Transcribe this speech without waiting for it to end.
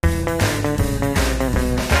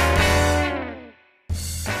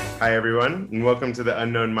Hi, everyone, and welcome to the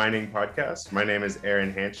Unknown Mining Podcast. My name is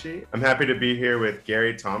Aaron Hanchey. I'm happy to be here with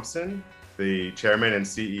Gary Thompson, the chairman and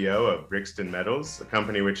CEO of Brixton Metals, a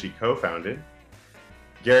company which he co-founded.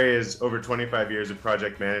 Gary has over 25 years of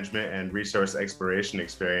project management and resource exploration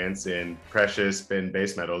experience in precious and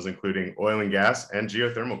base metals, including oil and gas and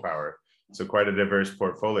geothermal power. So quite a diverse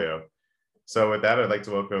portfolio. So with that, I'd like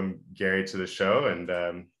to welcome Gary to the show. And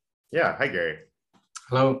hi, Gary.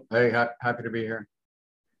 Hello. Hey, happy to be here.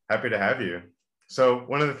 Happy to have you. So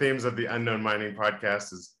one of the themes of the Unknown Mining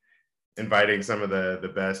Podcast is inviting some of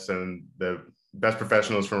the best and the best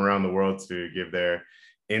professionals from around the world to give their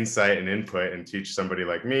insight and input and teach somebody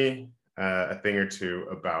like me a thing or two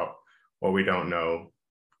about what we don't know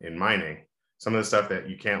in mining. Some of the stuff that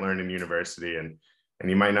you can't learn in university and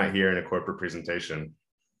you might not hear in a corporate presentation.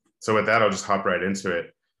 So with that, I'll just hop right into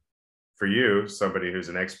it. For you, somebody who's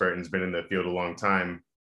an expert and has been in the field a long time,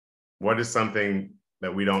 what is something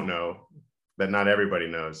that we don't know, that not everybody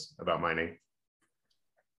knows about mining?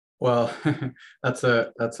 Well, that's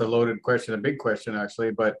a loaded question, a big question actually,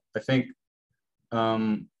 but I think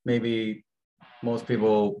maybe most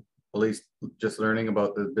people, at least just learning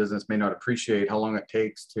about the business, may not appreciate how long it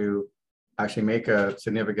takes to actually make a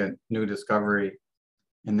significant new discovery,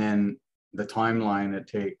 and then the timeline it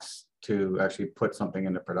takes to actually put something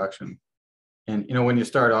into production. And when you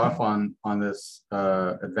start off on this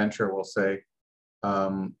adventure, we'll say,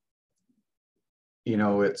 it's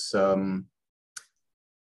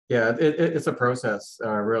a process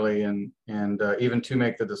really, and even to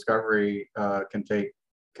make the discovery can take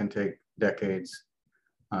decades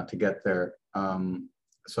to get there.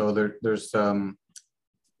 So there's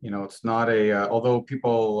it's not a although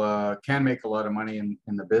people can make a lot of money in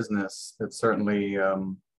the business, it's certainly it's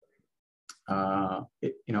a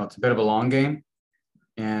bit of a long game,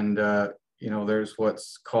 and there's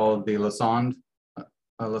what's called the Lassonde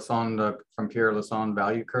from Pierre Lassonde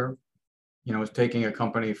value curve. It's taking a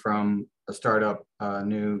company from a startup,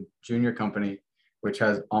 new junior company, which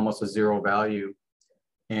has almost a zero value.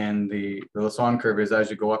 And the Lassonde curve is,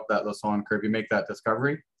 as you go up that Lassonde curve, you make that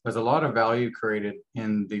discovery. There's a lot of value created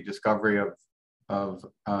in the discovery of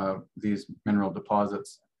these mineral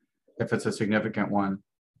deposits, if it's a significant one.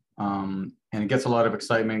 And it gets a lot of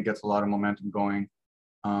excitement, gets a lot of momentum going.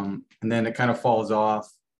 And then it kind of falls off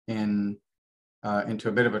into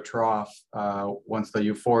a bit of a trough once the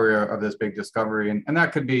euphoria of this big discovery, and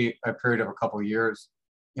that could be a period of a couple of years.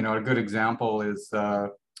 A good example is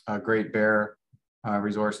Great Bear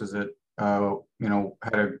Resources that had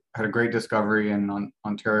a great discovery in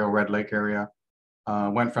Ontario Red Lake area.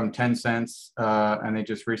 Went from 10 cents, and they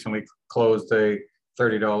just recently closed a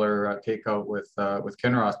 $30 takeout with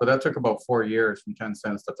Kinross, but that took about 4 years, from 10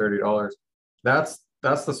 cents to $30. That's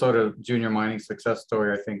the sort of junior mining success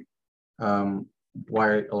story, I think,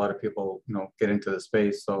 why a lot of people get into the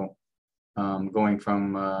space. So going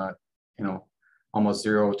from almost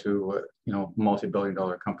zero to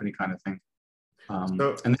multi-billion-dollar company kind of thing. And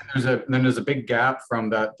then there's a big gap from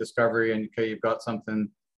that discovery, and okay, you've got something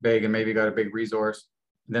big and maybe you got a big resource.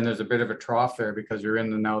 And then there's a bit of a trough there because you're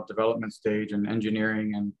in the now development stage, and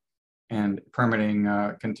engineering and permitting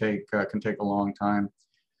can take a long time.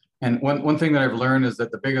 And one thing that I've learned is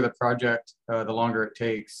that the bigger the project, the longer it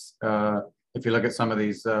takes. If you look at some of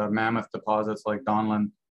these mammoth deposits like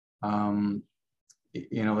Donlin,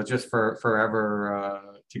 it's just forever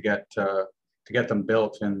to get them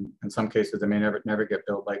built. And in some cases, they may never get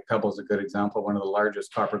built. Like Pebble's a good example, one of the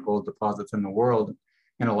largest copper gold deposits in the world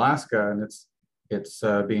in Alaska, and it's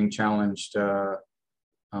being challenged to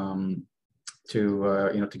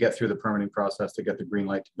get through the permitting process to get the green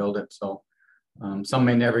light to build it. So. Some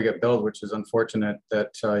may never get built, which is unfortunate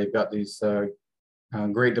that you've got these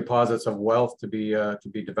great deposits of wealth to be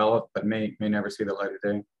developed, but may never see the light of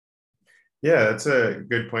day. Yeah, that's a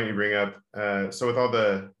good point you bring up. So with all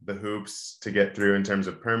the hoops to get through in terms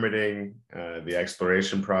of permitting, the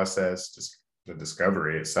exploration process, just the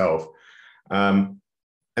discovery itself, and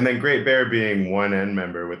then Great Bear being one end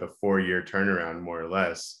member with a 4-year turnaround, more or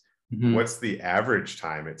less, what's the average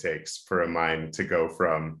time it takes for a mine to go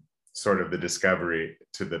from sort of the discovery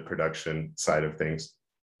to the production side of things?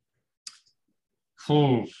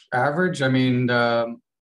 Average, I mean, I'm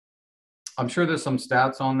sure there's some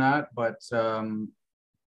stats on that, but I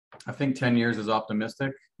think 10 years is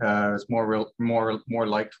optimistic. It's more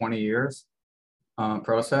like 20 years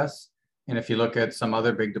process. And if you look at some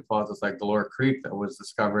other big deposits like Galore Creek that was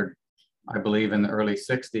discovered, I believe, in the early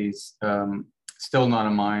 60s, still not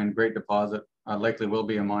a mine, great deposit, likely will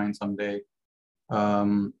be a mine someday.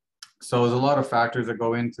 So there's a lot of factors that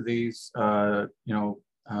go into these, permitting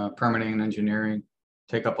and engineering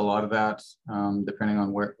take up a lot of that, depending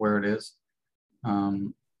on where it is.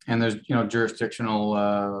 And there's,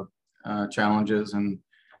 jurisdictional challenges, and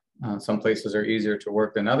some places are easier to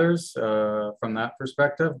work than others from that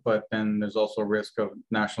perspective. But then there's also risk of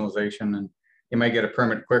nationalization, and you may get a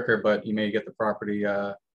permit quicker, but you may get the property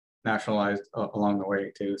nationalized along the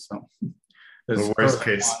way too. So there's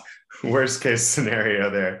worst case scenario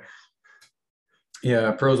there.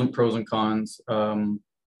 Yeah, pros and cons.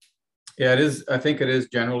 Yeah, it is. I think it is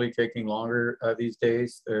generally taking longer these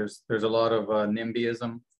days. There's a lot of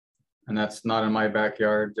NIMBYism, and that's not in my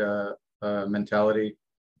backyard mentality.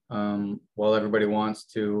 While everybody wants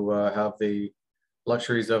to have the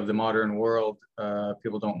luxuries of the modern world,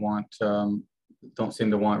 people don't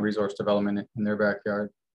seem to want resource development in their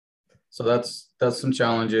backyard. So that's some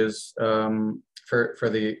challenges for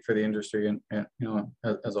the industry and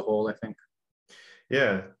as a whole, I think.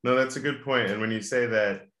 Yeah, no, that's a good point. And when you say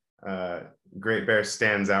that Great Bear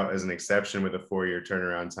stands out as an exception with a 4-year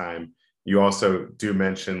turnaround time, you also do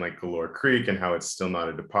mention like Galore Creek and how it's still not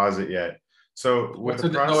a deposit yet. So it's a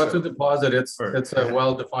deposit. It's a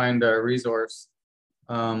well-defined resource,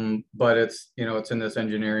 but it's in this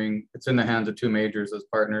engineering. It's in the hands of two majors as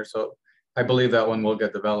partners. So I believe that one will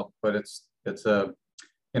get developed, but it's some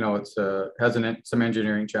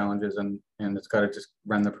engineering challenges, and it's got to just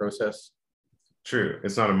run the process. True.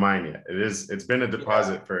 It's not a mine yet. It's been a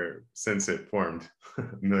deposit since it formed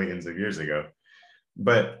millions of years ago.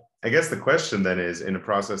 But I guess the question then is, in a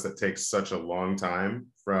process that takes such a long time,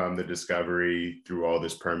 from the discovery through all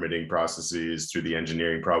this permitting processes, through the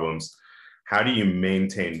engineering problems, how do you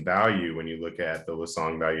maintain value when you look at the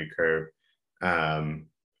Lassonde value curve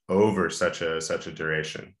over such a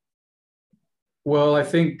duration? Well, I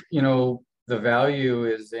think, the value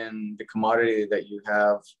is in the commodity that you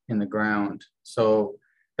have in the ground. So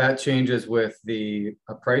that changes with the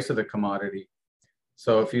price of the commodity.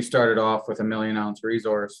 So if you started off with a 1 million ounce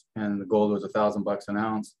resource and the gold was $1,000 an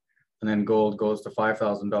ounce, and then gold goes to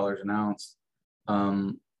 $5,000 an ounce,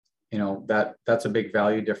 that's a big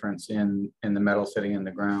value difference in the metal sitting in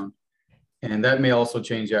the ground. And that may also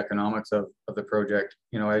change the economics of the project.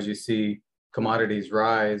 As you see commodities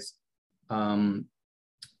rise,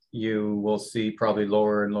 you will see probably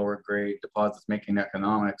lower and lower grade deposits making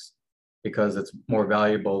economics because it's more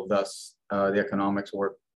valuable. Thus, the economics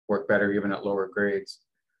work better even at lower grades.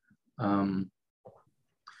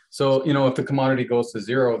 So, if the commodity goes to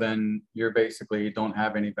zero, then you don't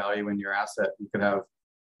have any value in your asset. You could have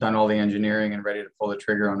done all the engineering and ready to pull the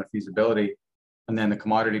trigger on the feasibility, and then the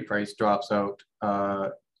commodity price drops out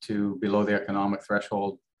to below the economic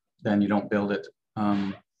threshold, then you don't build it.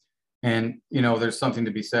 And, there's something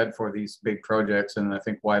to be said for these big projects. And I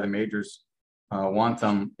think why the majors want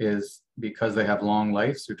them is because they have long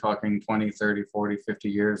lives. You're talking 20, 30, 40, 50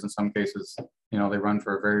 years. In some cases, they run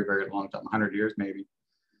for a very, very long time, 100 years maybe.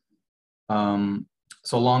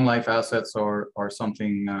 So long life assets are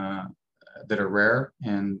something that are rare.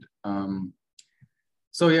 And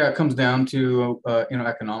so, yeah, it comes down to,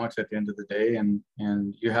 economics at the end of the day.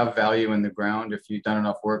 And you have value in the ground if you've done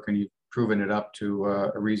enough work and you've proven it up to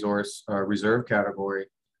a resource reserve category,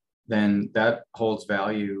 then that holds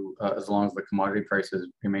value as long as the commodity prices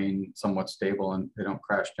remain somewhat stable and they don't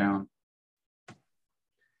crash down.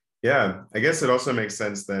 Yeah, I guess it also makes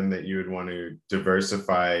sense then that you would want to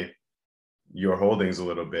diversify your holdings a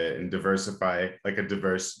little bit and diversify like a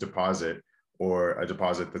diverse deposit, or a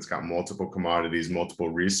deposit that's got multiple commodities, multiple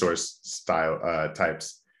resource style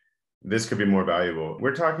types. This could be more valuable.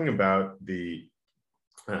 We're talking about the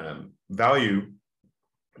value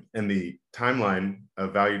and the timeline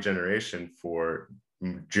of value generation for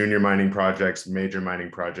junior mining projects, major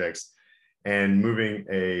mining projects, and moving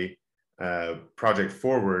a project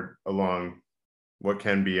forward along what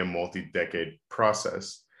can be a multi-decade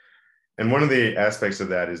process. And one of the aspects of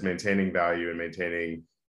that is maintaining value and maintaining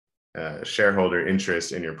shareholder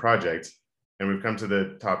interest in your project. And we've come to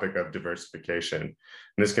the topic of diversification. And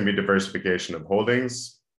this can be diversification of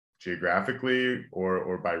holdings, geographically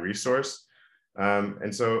or by resource.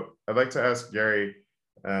 And so I'd like to ask Gary,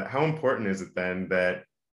 how important is it then that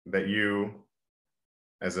you,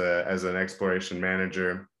 as an exploration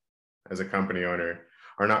manager, as a company owner,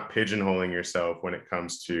 are not pigeonholing yourself when it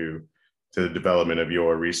comes to the development of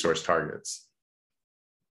your resource targets?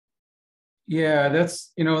 Yeah,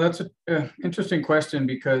 that's an interesting question,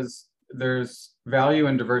 because there's value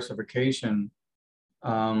in diversification.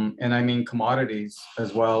 And I mean commodities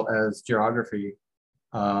as well as geography,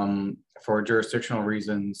 for jurisdictional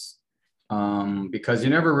reasons, because you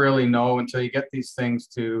never really know until you get these things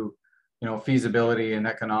to, feasibility and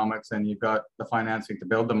economics, and you've got the financing to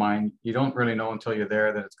build the mine. You don't really know until you're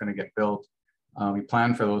there that it's going to get built. We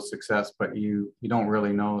plan for those success, but you don't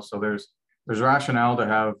really know. So there's rationale to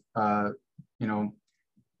have you know,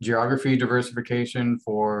 geography diversification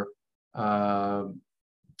for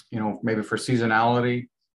you know, maybe for seasonality,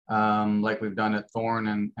 like we've done at Thorn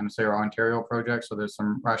and say our Ontario project. So there's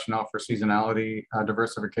some rationale for seasonality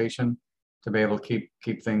diversification to be able to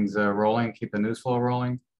keep things rolling, keep the news flow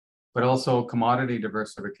rolling, but also commodity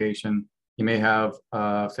diversification. You may have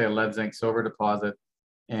say a lead zinc silver deposit,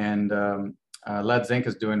 and lead zinc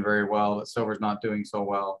is doing very well, but silver's not doing so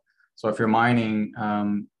well. So if you're mining,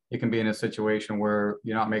 you can be in a situation where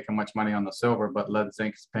you're not making much money on the silver, but lead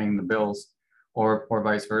zinc is paying the bills, or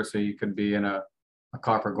vice versa. You could be in a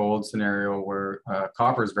copper gold scenario where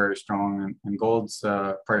copper is very strong and gold's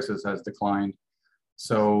prices has declined.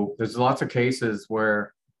 So there's lots of cases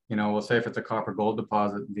where, you know, we'll say if it's a copper gold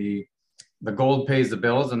deposit, the gold pays the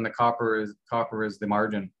bills and the copper is the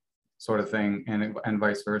margin, sort of thing, and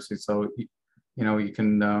vice versa. So you know, you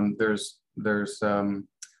can there's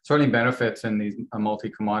certainly benefits in these multi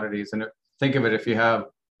commodities. And think of it, if you have,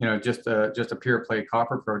 you know, just a pure play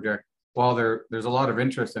copper project, while there's a lot of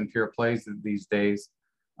interest in pure plays these days.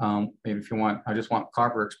 Maybe if you want, I just want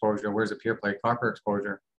copper exposure, where's a pure play copper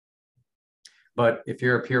exposure? But if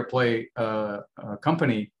you're a pure play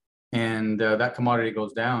company and that commodity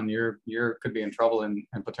goes down, you're could be in trouble and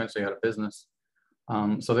potentially out of business.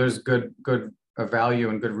 So there's good value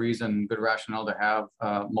and good reason, good rationale to have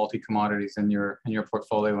multi commodities in your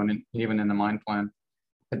portfolio and even in the mine plan.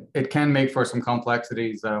 It can make for some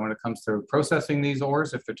complexities when it comes to processing these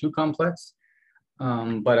ores if they're too complex.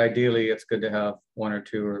 But ideally, it's good to have 1 or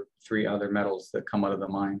 2 or 3 other metals that come out of the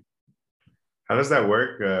mine. How does that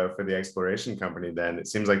work for the exploration company then? It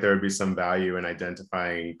seems like there would be some value in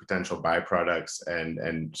identifying potential byproducts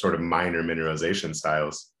and sort of minor mineralization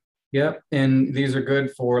styles. Yep, and these are good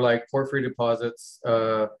for like porphyry deposits.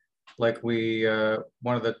 Like we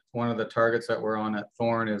one of the targets that we're on at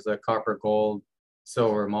Thorn is a copper, gold,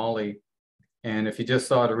 silver, moly. And if you just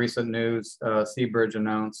saw the recent news, Seabridge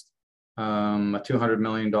announced a $200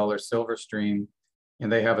 million silver stream, and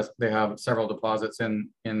they have several deposits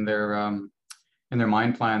in their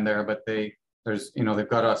mine plan there. But there's, you know, they've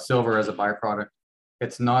got a silver as a byproduct.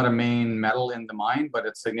 It's not a main metal in the mine, but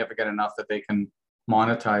it's significant enough that they can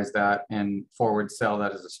monetize that and forward sell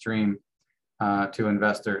that as a stream to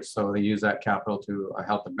investors. So they use that capital to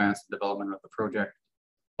help advance the development of the project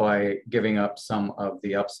by giving up some of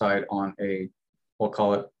the upside on we'll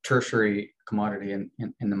call it tertiary commodity in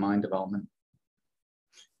the mine development.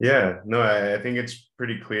 Yeah, no, I think it's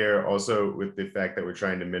pretty clear also with the fact that we're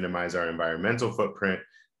trying to minimize our environmental footprint.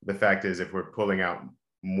 The fact is, if we're pulling out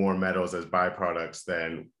more metals as byproducts,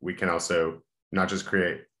 then we can also not just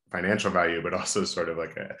create financial value, but also sort of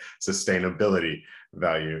like a sustainability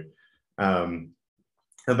value.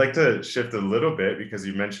 I'd like to shift a little bit because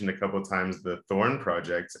you mentioned a couple of times the Thorn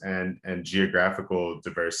project and geographical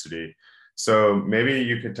diversity. So maybe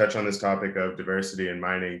you could touch on this topic of diversity in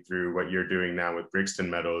mining through what you're doing now with Brixton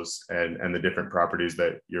Metals and the different properties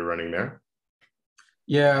that you're running there.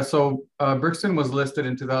 Yeah, so Brixton was listed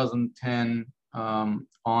in 2010 on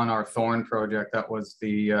our Thorn project. That was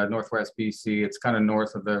the Northwest BC. It's kind of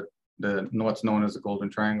north of the what's known as the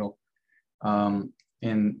Golden Triangle.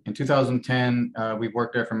 In 2010, we've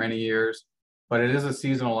worked there for many years, but it is a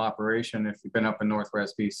seasonal operation if you've been up in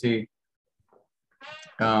Northwest BC.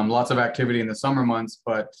 Lots of activity in the summer months,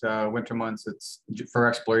 but winter months, it's for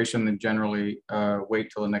exploration, they generally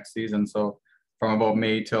wait till the next season. So from about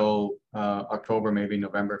May till October, maybe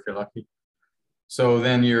November if you're lucky. So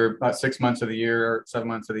then you're about 6 months of the year, 7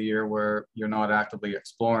 months of the year where you're not actively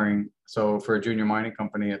exploring. So for a junior mining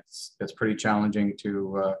company, it's pretty challenging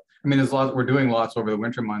to, I mean, we're doing lots over the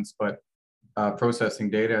winter months, but processing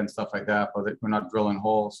data and stuff like that, but we're not drilling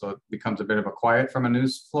holes. So it becomes a bit of a quiet from a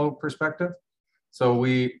news flow perspective. So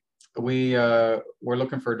we're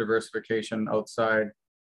looking for diversification outside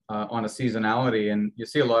on a seasonality. And you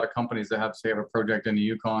see a lot of companies that have a project in the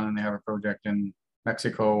Yukon and they have a project in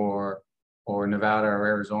Mexico or Nevada or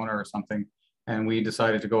Arizona or something. And we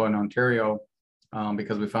decided to go in Ontario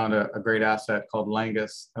because we found a great asset called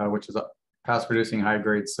Langus, which is a past producing high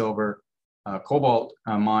grade silver cobalt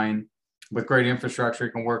mine with great infrastructure.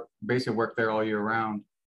 You can basically work there all year round.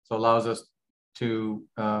 So it allows us to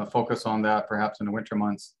focus on that perhaps in the winter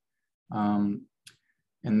months. And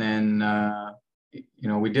then, you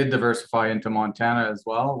know, we did diversify into Montana as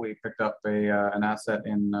well. We picked up an asset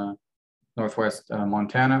in Northwest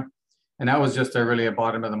Montana. And that was just really a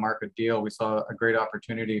bottom of the market deal. We saw a great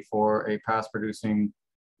opportunity for a past producing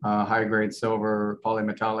high grade silver,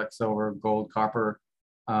 polymetallic silver, gold, copper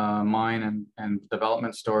mine and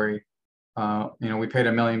development story We paid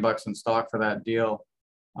 $1 million in stock for that deal.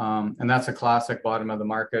 And that's a classic bottom of the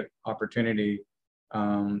market opportunity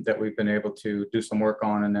that we've been able to do some work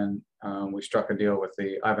on. And then we struck a deal with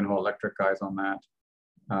the Ivanhoe Electric guys on that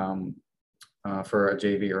for a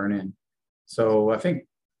JV earn-in. So I think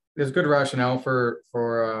there's good rationale for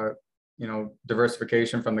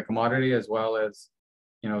diversification from the commodity, as well as,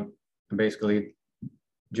 basically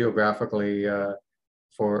geographically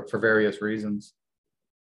for various reasons.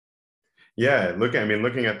 Yeah,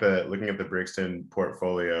 looking at the Brixton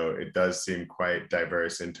portfolio, it does seem quite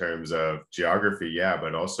diverse in terms of geography, yeah,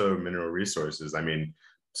 but also mineral resources. I mean,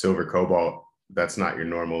 silver, cobalt, that's not your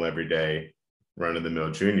normal everyday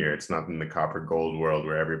run-of-the-mill junior. It's not in the copper gold world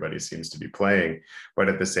where everybody seems to be playing. But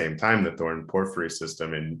at the same time, the Thorn porphyry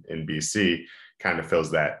system in BC kind of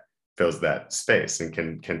fills that space and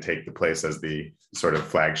can take the place as the sort of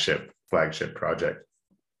flagship project.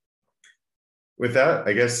 With that,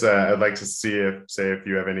 I guess I'd like to see if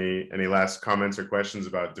you have any last comments or questions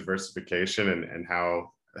about diversification and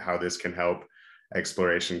how this can help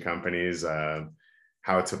exploration companies,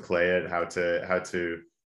 how to play it, how to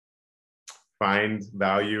find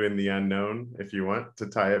value in the unknown, if you want to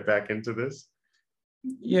tie it back into this.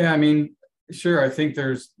 Yeah, I mean, sure. I think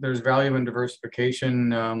there's value in diversification.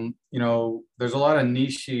 There's a lot of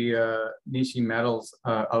niche metals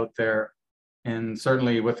out there. And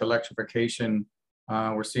certainly with electrification,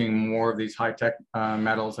 we're seeing more of these high-tech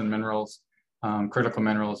metals and minerals, critical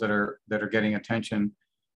minerals that are getting attention.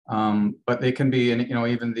 But they can be,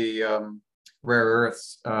 even the rare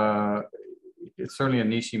earths. It's certainly a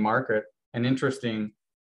niche market and interesting.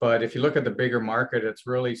 But if you look at the bigger market, it's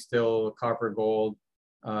really still copper, gold,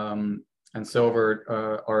 and silver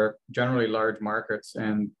are generally large markets.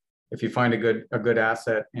 And if you find a good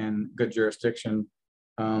asset in good jurisdiction,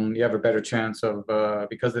 you have a better chance of,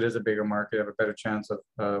 because it is a bigger market, you have a better chance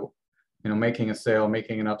of, making a sale,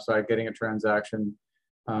 making an upside, getting a transaction,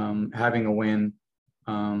 having a win,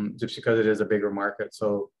 just because it is a bigger market.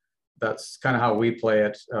 So that's kind of how we play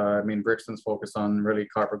it. Brixton's focused on really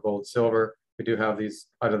copper, gold, silver. We do have these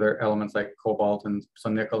other elements like cobalt and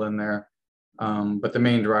some nickel in there. But the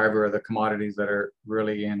main driver are the commodities that are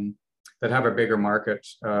really that have a bigger market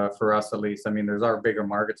for us, at least. There's our bigger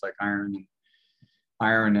markets like iron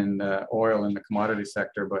and oil in the commodity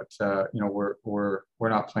sector, but we're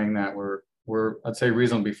not playing that. We're I'd say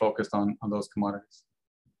reasonably focused on those commodities.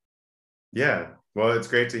 Yeah, well, it's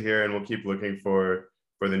great to hear, and we'll keep looking for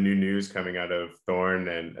the new news coming out of Thorn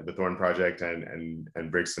and the Thorn project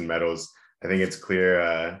and Brixton Metals. I think it's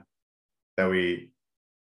clear that we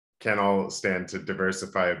can all stand to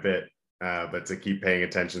diversify a bit, but to keep paying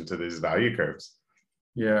attention to these value curves.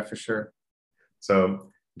 Yeah, for sure.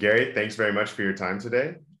 So Gary, thanks very much for your time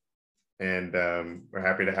today. And we're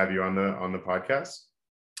happy to have you on the podcast.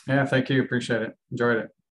 Yeah, thank you. Appreciate it. Enjoyed it.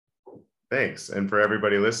 Thanks. And for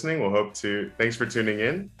everybody listening, thanks for tuning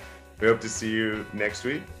in. We hope to see you next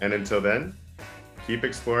week. And until then, keep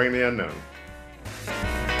exploring the unknown.